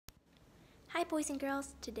Hi boys and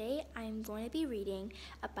girls, today I'm going to be reading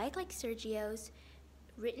A Bike Like Sergio's,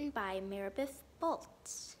 written by Maribeth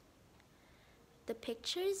Boltz. The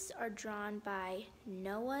pictures are drawn by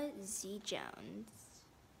Noah Z. Jones.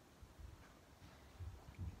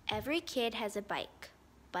 Every kid has a bike,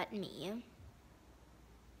 but me.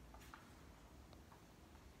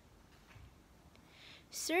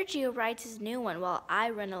 Sergio rides his new one while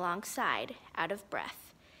I run alongside, out of breath.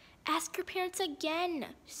 Ask your parents again,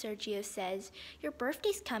 Sergio says. Your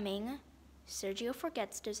birthday's coming. Sergio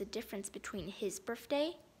forgets there's a difference between his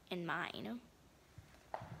birthday and mine.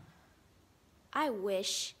 I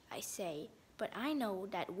wish, I say, but I know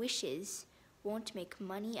that wishes won't make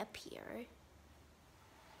money appear.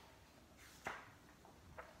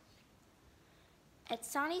 At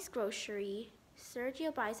Sonny's grocery,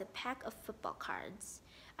 Sergio buys a pack of football cards.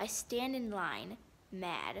 I stand in line,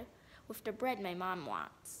 mad, with the bread my mom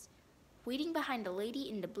wants, waiting behind a lady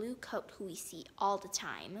in the blue coat who we see all the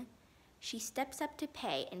time. She steps up to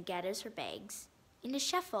pay and gathers her bags. In the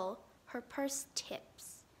shuffle, her purse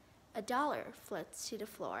tips. $1 floats to the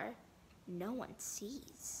floor. No one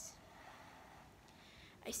sees.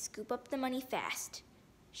 I scoop up the money fast.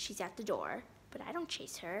 She's at the door, but I don't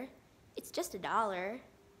chase her. It's just $1.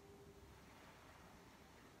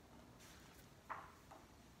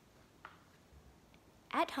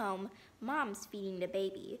 At home, Mom's feeding the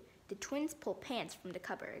baby. The twins pull pants from the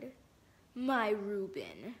cupboard. My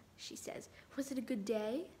Reuben, she says. Was it a good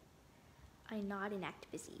day? I nod and act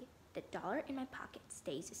busy. The $1 in my pocket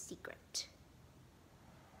stays a secret.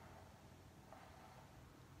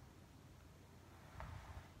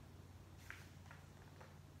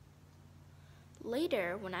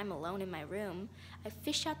 Later, when I'm alone in my room, I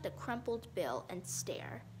fish out the crumpled bill and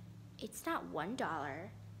stare. It's not $1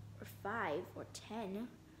 or $5 or $10.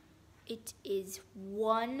 It is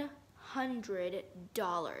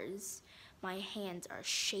 $100. My hands are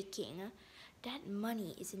shaking. That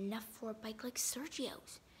money is enough for a bike like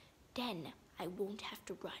Sergio's. Then I won't have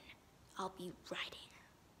to run. I'll be riding.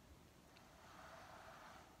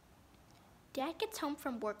 Dad gets home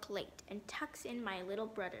from work late and tucks in my little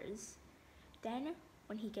brothers. Then,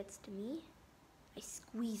 when he gets to me, I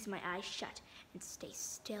squeeze my eyes shut and stay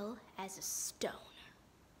still as a stone.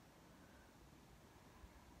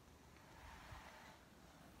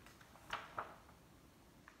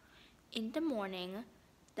 In the morning,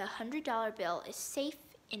 the $100 bill is safe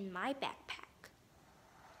in my backpack.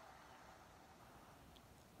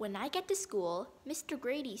 When I get to school, Mr.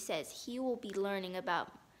 Grady says he will be learning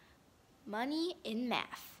about money in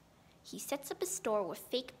math. He sets up a store with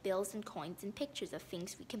fake bills and coins and pictures of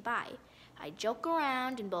things we can buy. I joke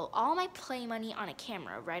around and blow all my play money on a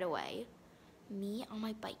camera right away. Me on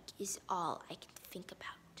my bike is all I can think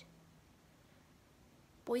about.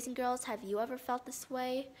 Boys and girls, have you ever felt this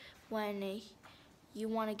way when you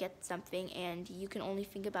want to get something and you can only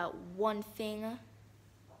think about one thing?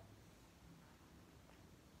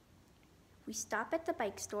 We stop at the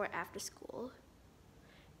bike store after school.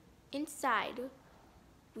 Inside,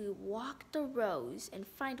 we walk the rows and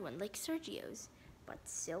find one like Sergio's, but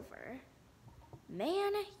silver.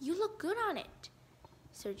 Man, you look good on it,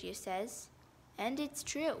 Sergio says, and it's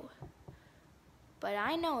true. But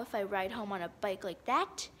I know if I ride home on a bike like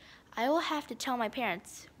that, I will have to tell my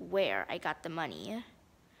parents where I got the money.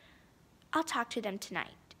 I'll talk to them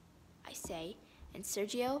tonight, I say, and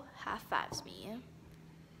Sergio high-fives me.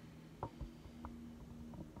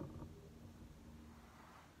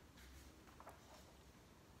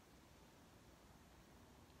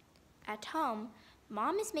 At home,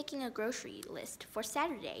 Mom is making a grocery list for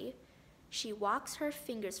Saturday. She walks her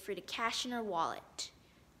fingers through the cash in her wallet.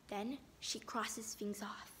 Then she crosses things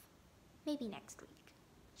off. Maybe next week,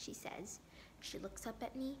 she says. She looks up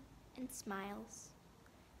at me and smiles.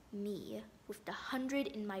 Me with the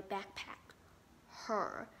 $100 in my backpack.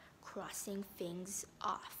 Her crossing things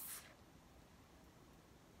off.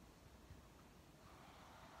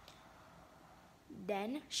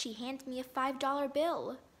 Then she hands me a $5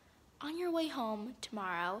 bill. On your way home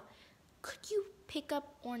tomorrow, could you pick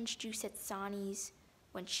up orange juice at Sonny's?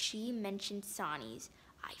 When she mentioned Sonny's,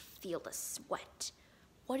 I feel the sweat.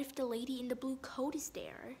 What if the lady in the blue coat is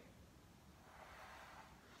there?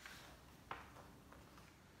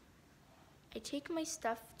 I take my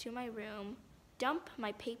stuff to my room, dump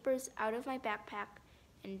my papers out of my backpack,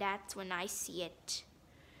 and that's when I see it.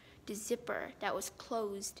 The zipper that was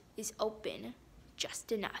closed is open,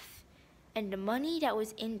 just enough, and the money that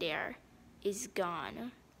was in there is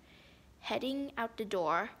gone. Heading out the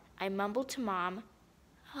door, I mumble to Mom,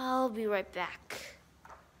 "I'll be right back."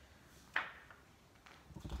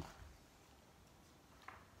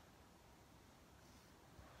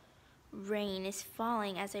 Rain is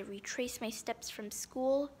falling as I retrace my steps from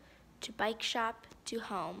school to bike shop to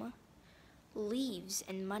home. Leaves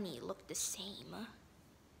and money look the same.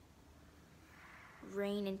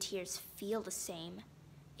 Rain and tears feel the same.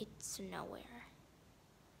 It's nowhere.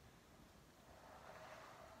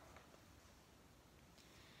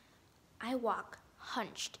 I walk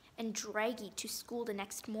hunched and draggy to school the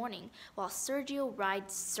next morning while Sergio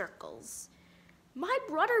rides circles. My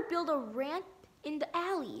brother built a ramp in the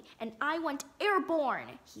alley and I went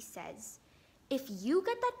airborne, he says. If you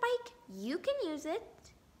get that bike, you can use it.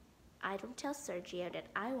 I don't tell Sergio that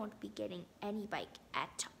I won't be getting any bike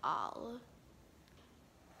at all.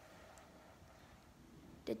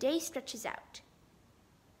 The day stretches out.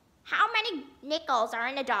 How many nickels are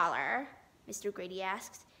in a dollar? Mr. Grady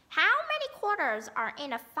asks. How many quarters are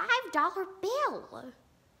in a $5 bill?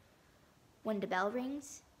 When the bell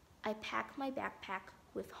rings, I pack my backpack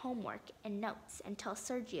with homework and notes and tell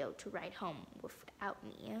Sergio to ride home without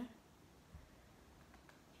me.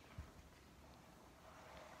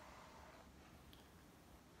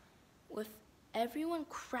 With everyone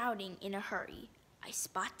crowding in a hurry, I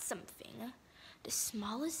spot something. The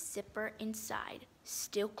smallest zipper inside,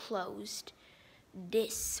 still closed.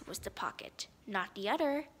 This was the pocket, not the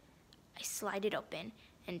other. I slide it open,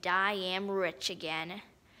 and I am rich again.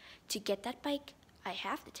 To get that bike, I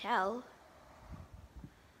have to tell.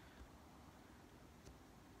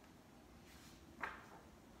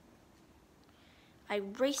 I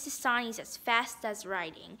race to Sonny's as fast as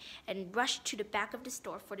riding and rush to the back of the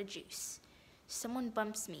store for the juice. Someone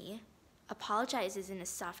bumps me, apologizes in a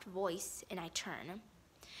soft voice, and I turn.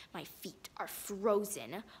 My feet are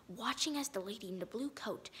frozen, watching as the lady in the blue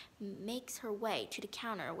coat makes her way to the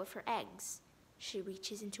counter with her eggs. She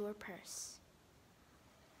reaches into her purse.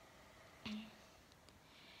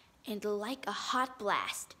 And like a hot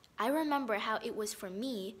blast, I remember how it was for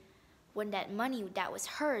me when that money that was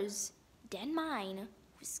hers, then mine,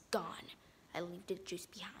 was gone. I leave the juice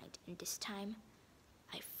behind, and this time,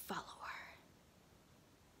 I follow her.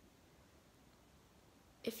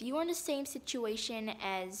 If you were in the same situation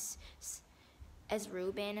as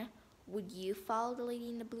Ruben, would you follow the lady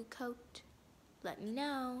in the blue coat? Let me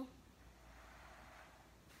know.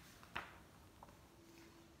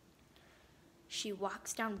 She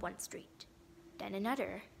walks down one street, then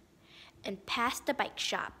another, and past the bike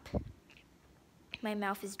shop. My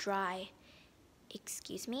mouth is dry.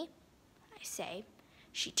 Excuse me? I say.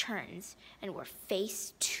 She turns, and we're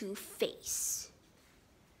face to face.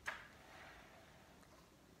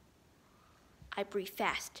 I breathe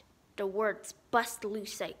fast. The words bust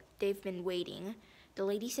loose like they've been waiting. The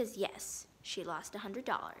lady says yes. She lost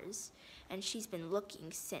 $100, and she's been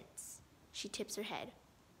looking since. She tips her head.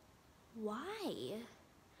 Why?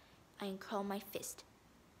 I uncurl my fist.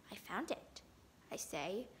 I found it, I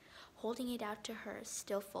say, holding it out to her,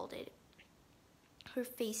 still folded. Her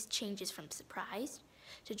face changes from surprised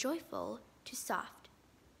to joyful to soft.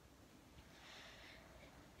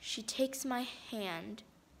 She takes my hand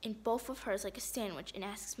in both of hers like a sandwich and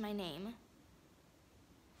asks my name.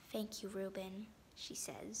 Thank you, Ruben, she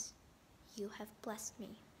says. You have blessed me.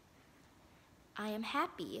 I am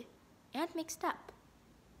happy and mixed up.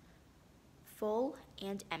 Full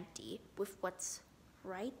and empty with what's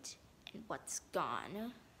right and what's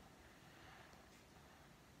gone.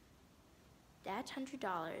 That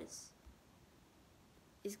 $100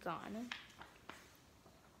 is gone.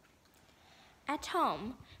 At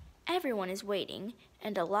home, everyone is waiting,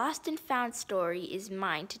 and a lost and found story is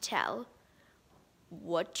mine to tell.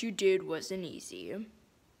 What you did wasn't easy,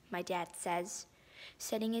 my dad says,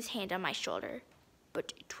 setting his hand on my shoulder,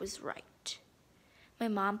 but it was right. My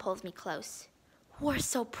mom pulls me close. We're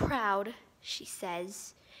so proud, she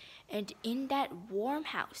says, and in that warm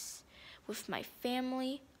house with my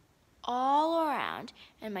family all around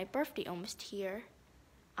and my birthday almost here,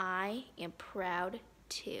 I am proud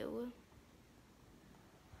too.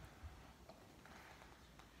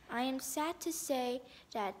 I am sad to say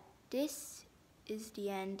that this is the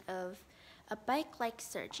end of a bike like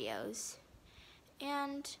Sergio's.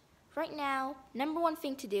 And right now, #1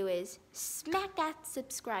 thing to do is smack that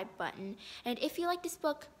subscribe button. And if you like this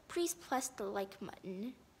book, please press the like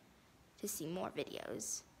button to see more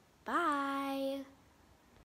videos. Bye!